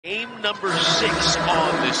Game number 6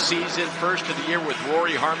 on the season, first of the year with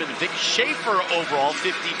Rori Harmon. Vic Schaefer overall,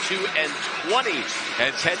 52-20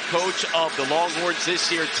 as head coach of the Longhorns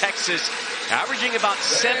this year. Texas averaging about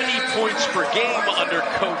 70 points per game under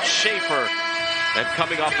Coach Schaefer. And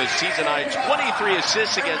coming off a season high 23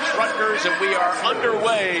 assists against Rutgers, and we are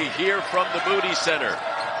underway here from the Moody Center.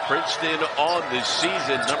 Princeton on the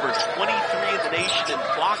season, number 23 in the nation in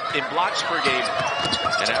blocks per game,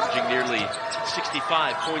 and averaging nearly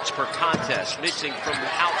 65 points per contest. Missing from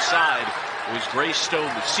the outside was Grace Stone,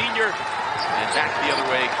 the senior, and back the other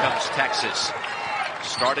way comes Texas.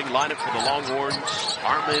 Starting lineup for the Longhorns: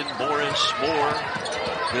 Harmon, Morris, Moore,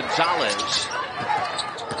 Gonzalez.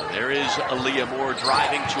 There is Aaliyah Moore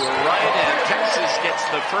driving to her right, and Texas gets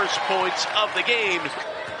the first points of the game.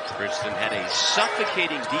 Princeton had a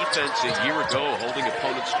suffocating defense a year ago, holding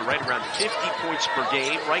opponents to right around 50 points per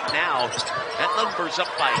game. Right now, that number's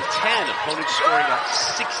up by 10. Opponents scoring about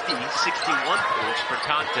 60, 61 points per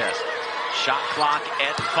contest. Shot clock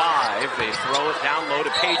at 5. They throw it down low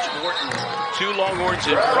to Paige Morton. 2 Longhorns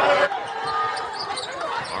in front.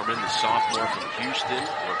 Harmon, the sophomore from Houston,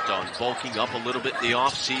 worked on bulking up a little bit in the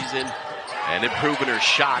offseason and improving her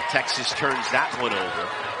shot. Texas turns that one over.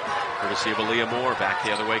 Courtesy of Aaliyah Moore. Back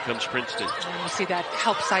the other way comes Princeton. And you see that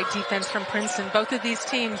help side defense from Princeton. Both of these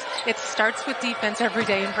teams, it starts with defense every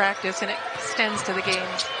day in practice, and it extends to the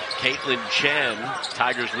games. Caitlin Chen,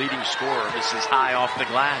 Tigers' leading scorer, misses high off the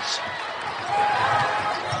glass.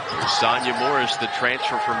 There's Sonia Morris, the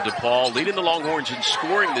transfer from DePaul, leading the Longhorns in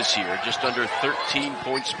scoring this year, just under 13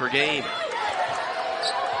 points per game.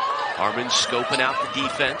 Harmon scoping out the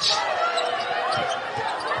defense.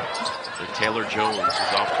 Taylor Jones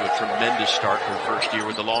is off to a tremendous start her first year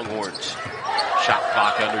with the Longhorns. Shot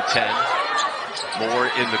clock under 10. Moore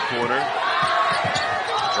in the corner.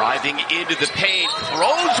 Driving into the paint.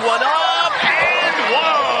 Throws one up and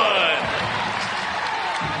one!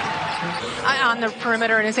 On the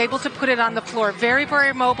perimeter and is able to put it on the floor. Very,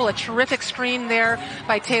 very mobile. A terrific screen there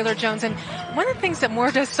by Taylor Jones. And one of the things that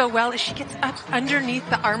Moore does so well is she gets up underneath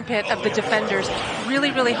the armpit of the defenders.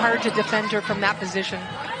 Really, really hard to defend her from that position.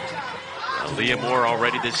 Aaliyah Moore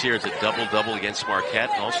already this year is a double-double against Marquette,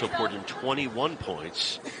 and also poured in 21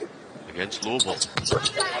 points against Louisville.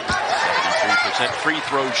 73% free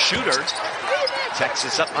throw shooter.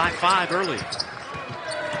 Texas up by 5 early.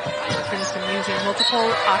 Princeton using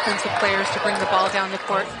multiple offensive players to bring the ball down the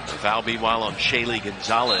court. The foul meanwhile on Shaylee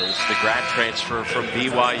Gonzalez, the grad transfer from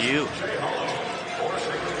BYU.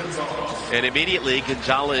 And immediately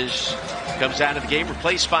Gonzalez comes out of the game,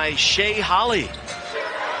 replaced by Shea Holly.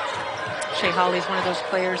 Shea Holly is one of those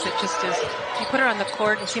players that just is, you put her on the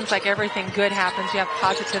court, it seems like everything good happens. You have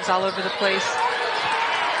positives all over the place.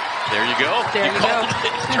 There you go. There you go.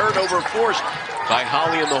 Turnover forced by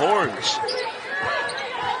Holly and the Horns.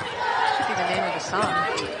 Should be the name of the song.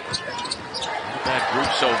 That group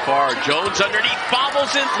so far. Jones underneath,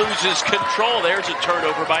 bobbles it, loses control. There's a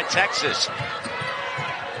turnover by Texas.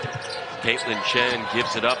 Caitlin Chen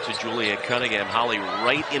gives it up to Julia Cunningham. Holly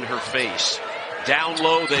right in her face. Down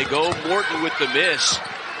low they go. Morton with the miss.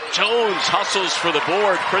 Jones hustles for the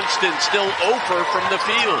board. Princeton still over from the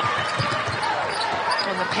field.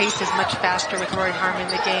 And the pace is much faster with Rori Harmon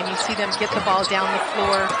in the game. You see them get the ball down the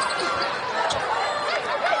floor.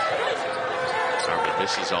 Harmon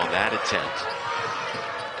misses on that attempt.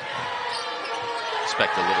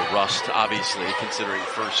 Expect a little rust, obviously, considering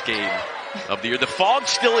first game of the year. The fog's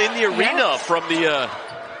still in the arena from the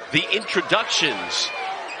introductions.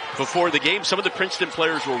 Before the game, some of the Princeton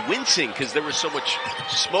players were wincing because there was so much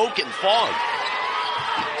smoke and fog.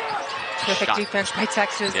 Terrific defense by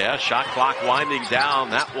Texas. Yeah, shot clock winding down.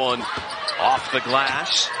 That one off the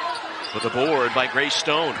glass with a board by Grace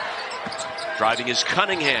Stone. Driving is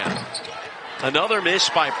Cunningham. Another miss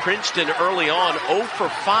by Princeton early on. 0 for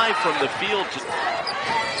 5 from the field.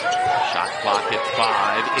 Shot clock at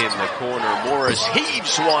 5 in the corner. Morris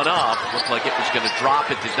heaves one up. Looked like it was going to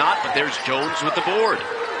drop. It did not, but there's Jones with the board.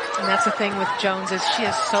 And that's the thing with Jones is she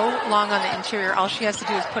is so long on the interior. All she has to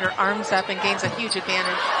do is put her arms up and gains a huge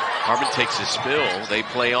advantage. Harmon takes a spill. They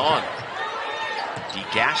play on.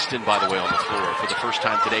 Gaston, by the way, on the floor for the first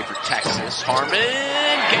time today for Texas. Harmon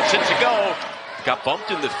gets it to go. Got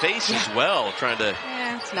bumped in the face as well, trying to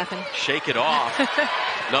it's nothing. Shake it off.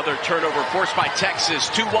 Another turnover forced by Texas.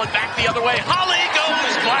 2-1 back the other way. Holly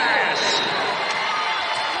goes glass.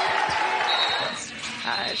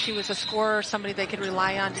 She was a scorer, somebody they could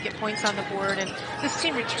rely on to get points on the board. And this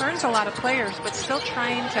team returns a lot of players, but still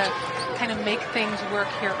trying to kind of make things work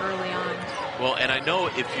here early on. Well, and I know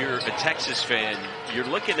if you're a Texas fan, you're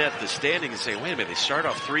looking at the standings and saying, wait a minute, they start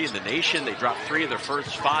off 3 in the nation. They dropped 3 of their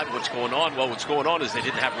first 5. What's going on? Well, what's going on is they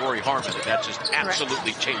didn't have Rori Harmon, and that just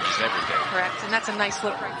absolutely changes everything. Correct, and that's a nice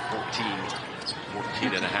look right there.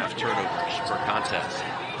 14 and a half turnovers per contest.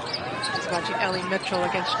 Just watching Ellie Mitchell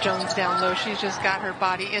against Jones down low. She's just got her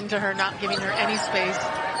body into her, not giving her any space.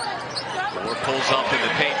 Moore pulls up in the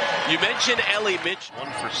paint. You mentioned Ellie Mitchell.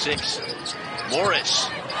 1 for 6. Morris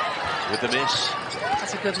with a miss.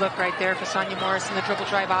 That's a good look right there for Sonya Morris in the dribble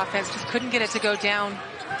drive offense. Just couldn't get it to go down.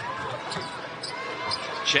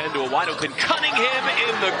 Chen to a wide open Cunningham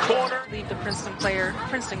in the corner. Leave the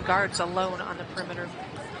Princeton guards alone on the perimeter.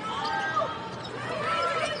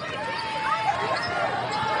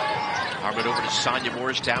 Harmon over to Sonya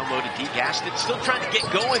Morris, down low to D. Gaston. Still trying to get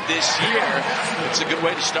going this year. It's a good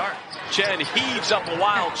way to start. Chen heaves up a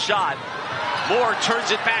wild shot. Moore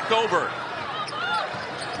turns it back over.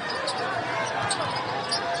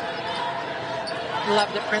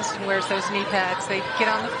 Love that Princeton wears those knee pads. They get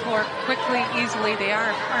on the floor quickly, easily. They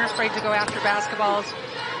aren't afraid to go after basketballs.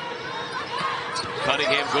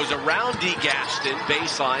 Cunningham goes around D. Gaston,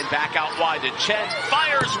 baseline, back out wide to Chen,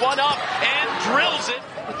 fires one up and drills it.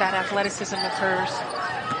 With that athleticism of hers.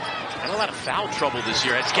 Had a lot of foul trouble this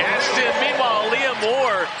year. It's Gaston. Meanwhile, Aaliyah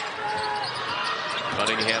Moore.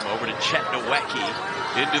 Cunningham over to Chet Nowicki.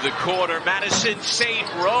 Into the corner. Madison St.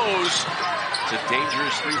 Rose. It's a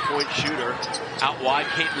dangerous three-point shooter. Out wide,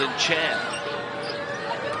 Caitlin Chen.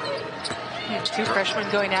 Two freshmen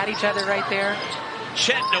going at each other right there.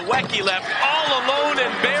 Chet Nowicki left all alone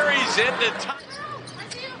and buries it.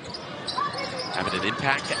 Having an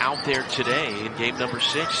impact out there today in game number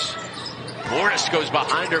 6. Morris goes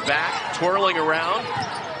behind her back, twirling around.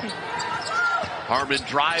 Harmon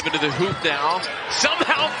drive into the hoop now.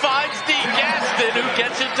 Somehow finds D. Gaston, who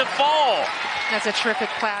gets it to fall. That's a terrific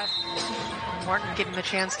pass. Martin getting the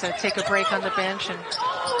chance to take a break on the bench, and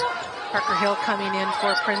Parker Hill coming in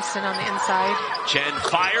for Princeton on the inside. Chen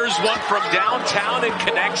fires one from downtown and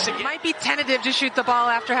connects again. Might be tentative to shoot the ball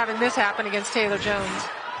after having this happen against Taylor Jones.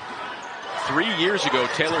 3 years ago,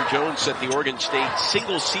 Taylor Jones set the Oregon State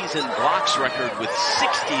single-season blocks record with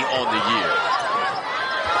 60 on the year.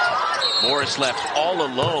 Morris left all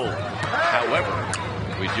alone. However,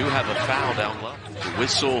 we do have a foul down low. The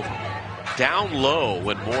whistle down low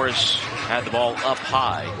when Morris had the ball up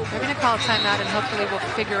high. They're going to call a timeout, and hopefully we'll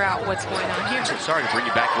figure out what's going on here. Sorry to bring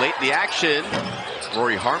you back late in the action.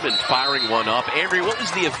 Rori Harmon firing one up. Andrea, what was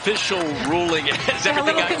the official ruling as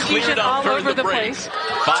everything got cleared up during the break?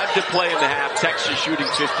 5 to play in the half. Texas shooting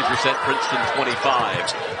 50%, Princeton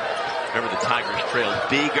 25. Remember, the Tigers trailed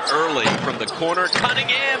big early from the corner.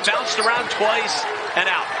 Cunningham bounced around twice and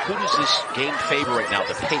out. Who does this game favor right now,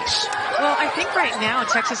 the pace? Well, I think right now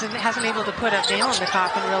Texas hasn't been able to put a nail in the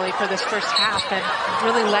coffin really for this first half, and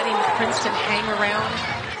really letting Princeton hang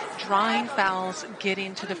around, drawing fouls,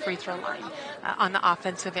 getting to the free throw line on the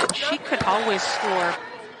offensive end. She could always score.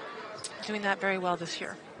 Doing that very well this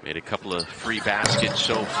year. Made a couple of free baskets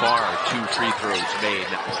so far. 2 free throws made.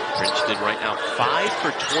 Princeton right now 5 for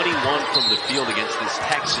 21 from the field against this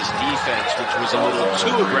Texas defense, which was a little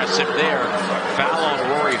too aggressive there. Foul on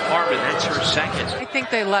Rori Harmon. That's her second. I think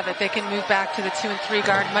they love it. They can move back to the 2 and 3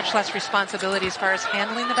 guard. Much less responsibility as far as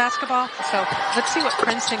handling the basketball. So let's see what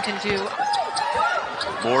Princeton can do.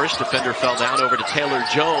 Morris, defender, fell down over to Taylor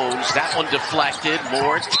Jones. That one deflected.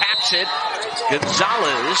 Moore taps it.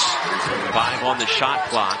 Gonzalez, 5 on the shot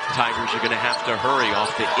clock. Tigers are going to have to hurry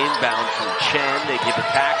off the inbound from Chen. They give it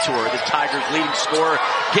back to her. The Tigers' leading scorer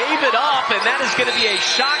gave it up, and that is going to be a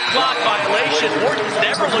shot clock violation. Morton's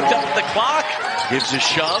never looked up at the clock. Gives a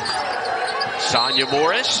shove. Sonya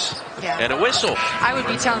Morris. And a whistle. I would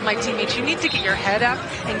be telling my teammates, you need to get your head up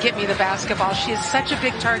and get me the basketball. She is such a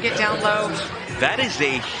big target down low. That is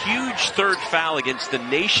a huge third foul against the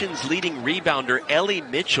nation's leading rebounder, Ellie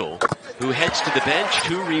Mitchell, who heads to the bench.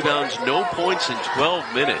 2 rebounds, no points in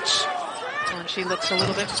 12 minutes. And she looks a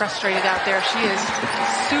little bit frustrated out there. She is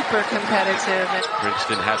super competitive.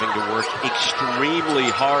 Princeton having to work extremely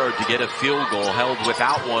hard to get a field goal, held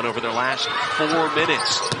without one over their last 4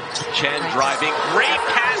 minutes. Chen driving, great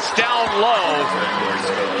pass down low.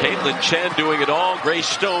 Caitlin Chen doing it all. Grace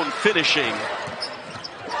Stone finishing.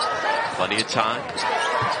 Plenty of time.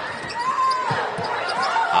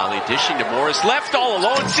 Ali dishing to Morris, left all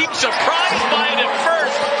alone, seems surprised by it at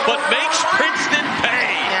first, but makes Princeton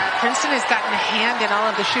pay. Yeah, Princeton has gotten a hand in all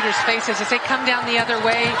of the shooters' faces as they come down the other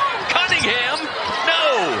way. Cunningham,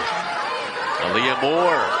 no! Aaliyah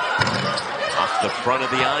Moore Off the front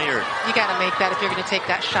of the iron. You got to make that if you're going to take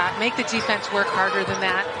that shot. Make the defense work harder than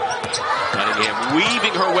that. Cunningham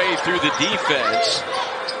weaving her way through the defense.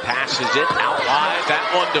 Passes it out wide. That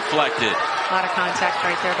one deflected. A lot of contact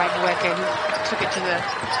right there by Nweke, who took it to the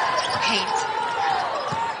paint.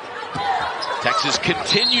 Texas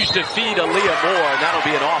continues to feed Aaliyah Moore, and that'll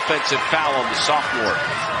be an offensive foul on the sophomore.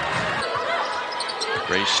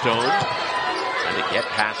 Gray Stone trying to get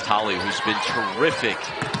past Holly, who's been terrific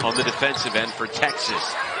on the defensive end for Texas.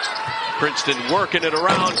 Princeton working it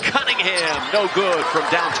around. Cunningham, no good from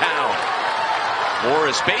downtown.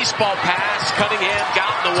 Morris, baseball pass. Cunningham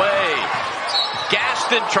got in the way.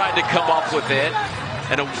 Gaston tried to come up with it.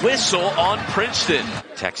 And a whistle on Princeton.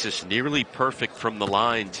 Texas nearly perfect from the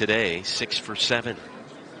line today, 6 for 7.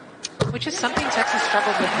 Which is something Texas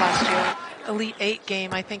struggled with last year. Elite Eight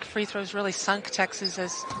game, I think free throws really sunk Texas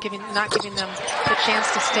as not giving them the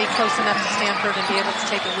chance to stay close enough to Stanford and be able to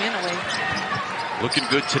take a win away. Looking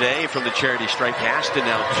good today from the charity stripe. Gaston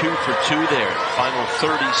now 2 for 2 there. Final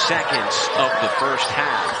 30 seconds of the first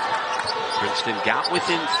half. Princeton got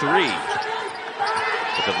within 3.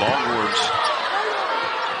 But the Longhorns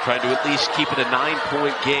trying to at least keep it a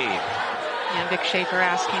 9-point game. And Vic Schaefer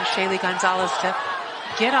asking Shaylee Gonzalez to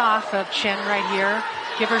get off of Chen right here.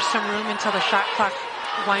 Give her some room until the shot clock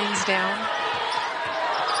winds down.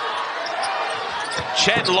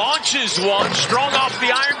 Chen launches one, strong off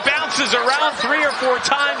the iron, bounces around 3 or 4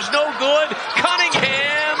 times, no good.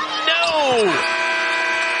 Cunningham, no!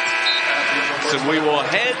 So we will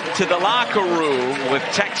head to the locker room with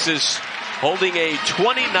Texas holding a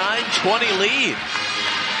 29-20 lead.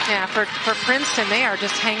 Yeah, for Princeton, they are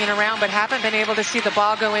just hanging around but haven't been able to see the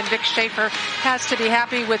ball go in. Vic Schaefer has to be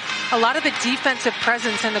happy with a lot of the defensive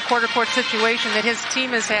presence in the quarter court situation that his team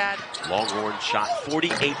has had. Longhorn shot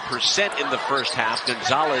 48% in the first half.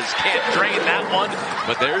 Gonzalez can't drain that one,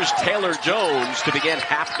 but there's Taylor Jones to begin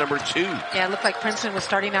half number 2. Yeah, it looked like Princeton was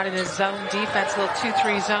starting out in his zone defense, a little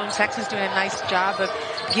 2-3 zone. Texas doing a nice job of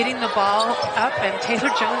getting the ball up, and Taylor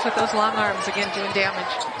Jones with those long arms again doing damage.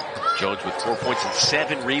 Jones with 4 points and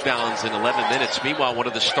 7 rebounds in 11 minutes. Meanwhile, one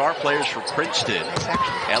of the star players for Princeton,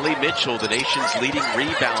 Ellie Mitchell, the nation's leading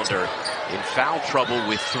rebounder, in foul trouble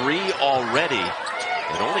with 3 already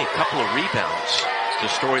and only a couple of rebounds. The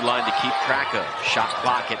storyline to keep track of. Shot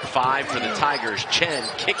clock at 5 for the Tigers. Chen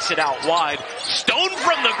kicks it out wide. Stone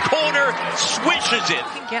from the corner, swishes it.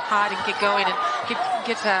 Can get hot and get going and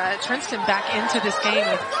get Princeton back into this game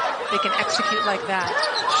if they can execute like that.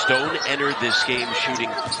 Stone entered this game shooting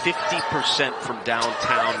 50% from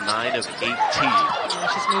downtown, 9 of 18.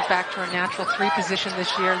 She's moved back to her natural 3 position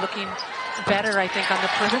this year, looking better, I think, on the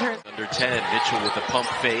perimeter. Under 10, Mitchell with the pump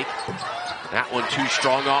fake. That one too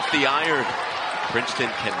strong off the iron. Princeton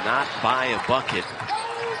cannot buy a bucket.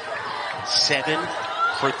 7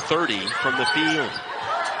 for 30 from the field.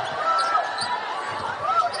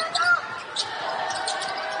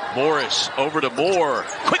 Morris over to Moore.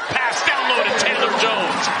 Quick pass down low to Taylor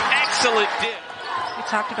Jones. Excellent dip. We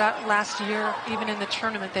talked about last year, even in the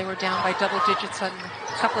tournament, they were down by double digits on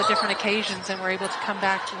a couple of different occasions and were able to come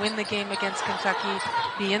back to win the game against Kentucky,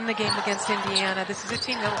 be in the game against Indiana. This is a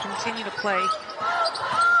team that will continue to play.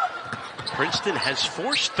 Princeton has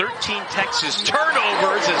forced 13 Texas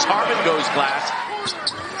turnovers as Harmon goes glass.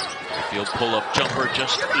 Field pull-up jumper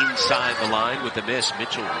just inside the line with a miss.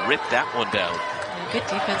 Mitchell ripped that one down. Good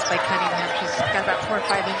defense by Cunningham. She's got about 4 or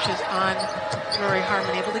 5 inches on Rori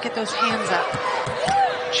Harmon, able to get those hands up.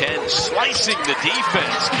 Chen slicing the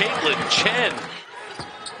defense. Caitlin Chen.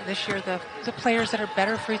 This year, the players that are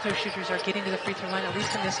better free throw shooters are getting to the free throw line, at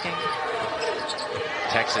least in this game.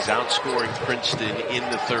 Texas outscoring Princeton in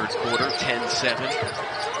the third quarter, 10-7.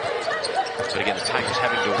 But again, the Tigers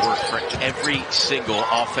having to work for every single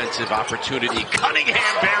offensive opportunity.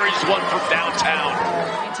 Cunningham buries one from downtown.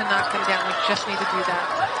 We need to knock them down. We just need to do that.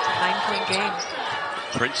 It's a 9-point game.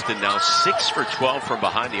 Princeton now 6 for 12 from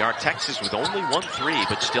behind the arc. Texas with only 1 3,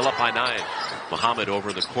 but still up by 9. Muhammad over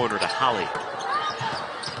in the corner to Holly.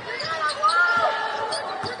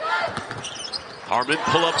 Harmon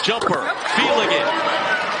pull-up jumper, feeling it.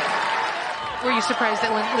 Were you surprised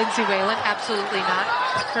at Lindsay Whalen? Absolutely not.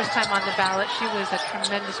 First time on the ballot. She was a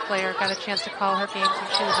tremendous player. Got a chance to call her games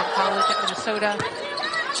when she was in college at Minnesota.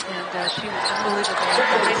 And she was unbelievable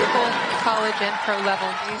at high school, college, and pro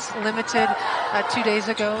level. She's limited 2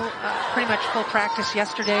 days ago, pretty much full practice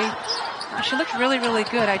yesterday. She looked really, really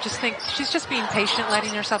good. I just think she's just being patient,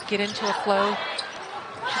 letting herself get into a flow.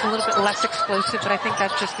 She's a little bit less explosive, but I think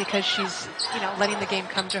that's just because she's, letting the game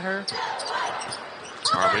come to her.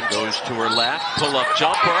 Harmon goes to her left, pull-up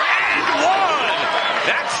jumper, and one!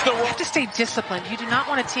 That's the one. You have to stay disciplined. You do not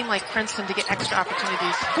want a team like Princeton to get extra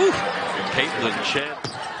opportunities. Caitlin Chen.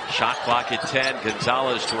 Shot clock at 10.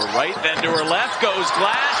 Gonzalez to her right, then to her left goes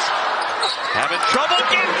Glass. Having trouble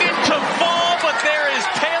getting it to fall, but there is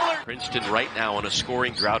Taylor. Princeton right now on a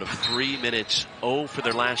scoring drought of 3 minutes. 0 for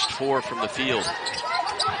their last 4 from the field.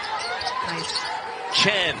 Nice.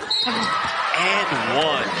 Chen. And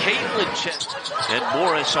 1. Caitlin Chen. And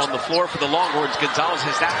Morris on the floor for the Longhorns. Gonzalez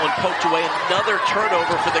has that one poked away. Another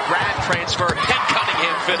turnover for the grad transfer. And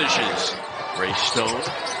Cunningham finishes. Ray Stone.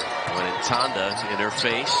 Tanda in her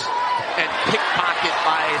face. And pickpocket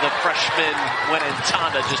by the freshman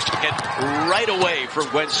Tanda just took it right away from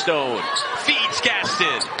Gwen Stone. Feeds Gaston.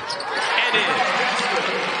 And in.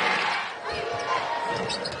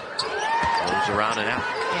 Goes around and out.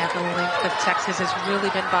 Yeah, the length of Texas has really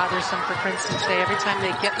been bothersome for Princeton today. Every time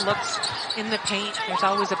they get looks in the paint, there's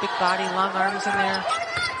always a big body, long arms in there.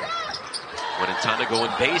 Tanda going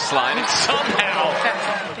baseline, and somehow.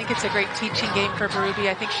 I think it's a great teaching game for Berube.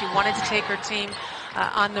 I think she wanted to take her team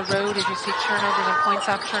on the road, as you see turnovers and points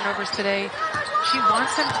off turnovers today. She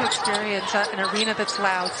wants them to experience an arena that's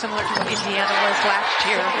loud, similar to what Indiana was last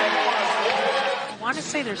year. I want to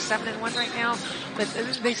say they're 7-1 right now, but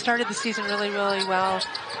they started the season really, really well.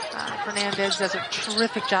 Fernandez does a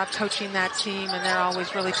terrific job coaching that team, and they're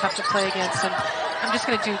always really tough to play against. And I'm just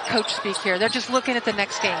going to do coach speak here. They're just looking at the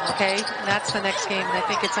next game, okay? And that's the next game, and I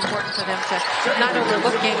think it's important for them to not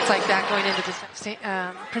overlook games like that going into this.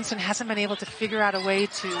 Princeton hasn't been able to figure out a way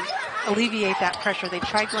to alleviate that pressure. They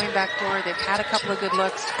tried going backdoor. They've had a couple of good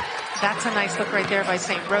looks. That's a nice look right there by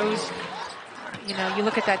St. Rose. You know, you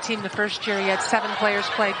look at that team the first year, he had 7 players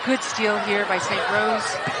play. Good steal here by St.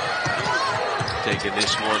 Rose. Taking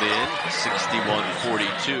this one in,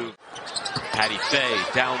 61-42. Patty Fay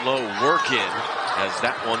down low, working, has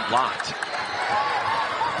that one blocked.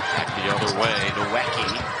 Back the other way, Nowacki.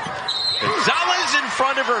 Gonzalez in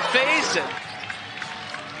front of her face, and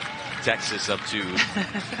Texas up to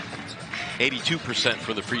 82%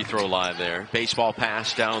 from the free throw line there. Baseball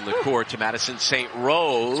pass down the court to Madison St.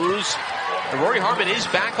 Rose. And Rori Harmon is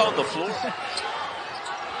back on the floor.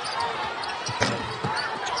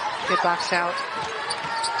 Good box out.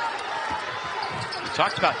 We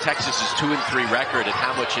talked about Texas's 2-3 record and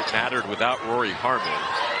how much it mattered without Rori Harmon.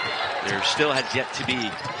 There still has yet to be.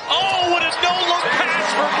 Oh, what a no-look pass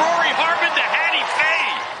from Rori Harmon to Hattie Fay.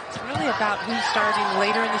 It's really about who's starting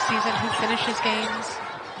later in the season, who finishes games.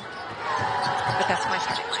 But that's my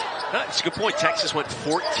starting line. That's a good point. Texas went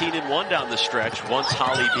 14-1 down the stretch once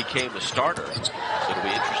Holly became a starter. So it'll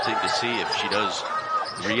be interesting to see if she does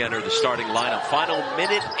re-enter the starting lineup. Final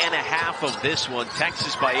minute and a half of this one.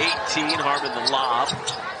 Texas by 18. Harmon the lob.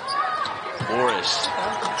 Morris.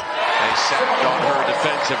 They sacked on her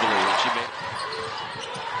defensively. She made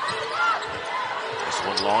this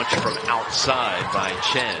one launched from outside by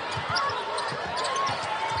Chen.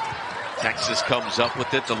 Texas comes up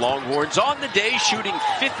with it. The Longhorns on the day shooting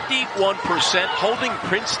 51%, holding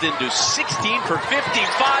Princeton to 16 for 55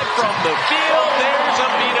 from the field. There's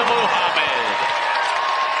Amina Muhammad.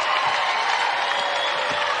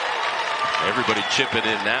 Everybody chipping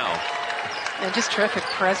in now. And just terrific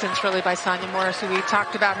presence really by Sonya Morris, who we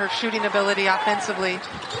talked about her shooting ability offensively.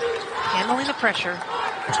 Handling the pressure.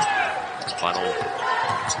 Final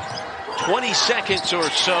 20 seconds or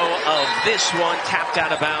so of this one, tapped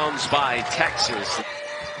out of bounds by Texas.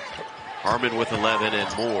 Harmon with 11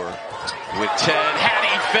 and Moore with 10.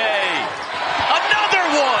 Hattie Fay, another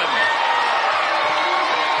one!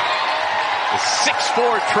 The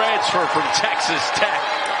 6'4" transfer from Texas Tech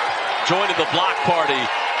joining the block party,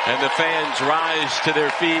 and the fans rise to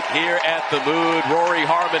their feet here at the Mood. Rori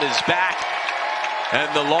Harmon is back,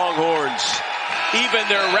 and the Longhorns even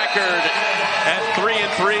their record at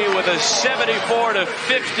 3-3 with a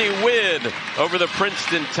 74-50 win over the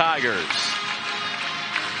Princeton Tigers.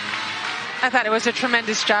 I thought it was a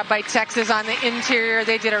tremendous job by Texas on the interior.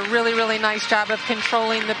 They did a really, really nice job of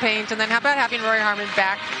controlling the paint. And then how about having Rori Harmon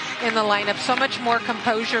back in the lineup? So much more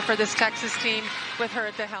composure for this Texas team with her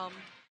at the helm.